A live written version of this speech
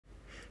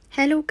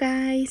Hello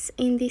guys,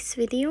 in this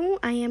video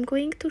I am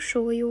going to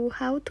show you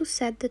how to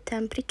set the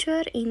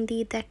temperature in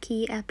the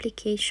Deckee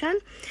application.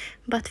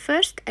 But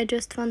first I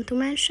just want to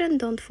mention,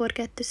 don't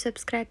forget to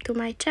subscribe to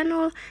my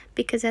channel,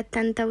 because at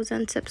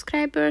 10,000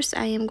 subscribers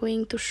I am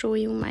going to show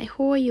you my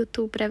whole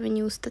YouTube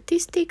revenue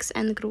statistics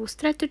and growth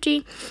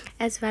strategy,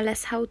 as well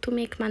as how to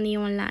make money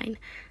online.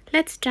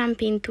 Let's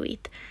jump into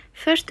it.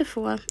 First of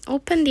all,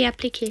 open the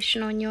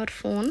application on your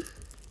phone.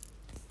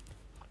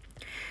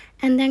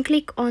 And then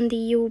click on the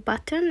U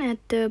button at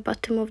the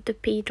bottom of the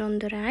page on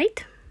the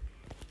right.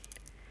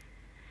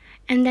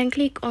 And then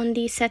click on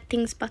the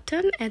settings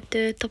button at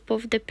the top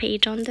of the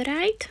page on the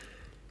right.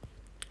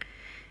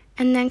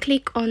 And then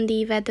click on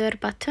the weather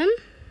button.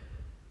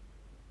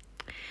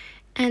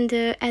 And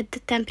at the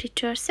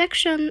temperature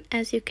section,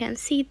 as you can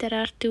see, there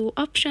are two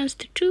options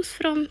to choose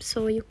from.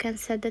 So you can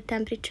set the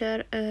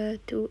temperature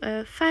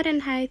to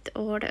Fahrenheit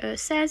or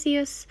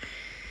Celsius.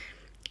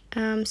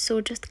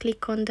 So just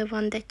click on the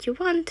one that you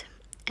want,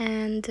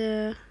 and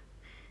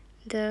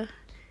the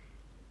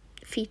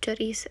feature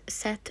is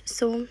set.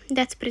 So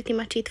that's pretty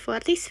much it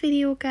for this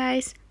video,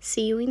 guys.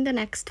 See you in the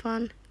next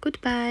one.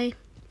 Goodbye.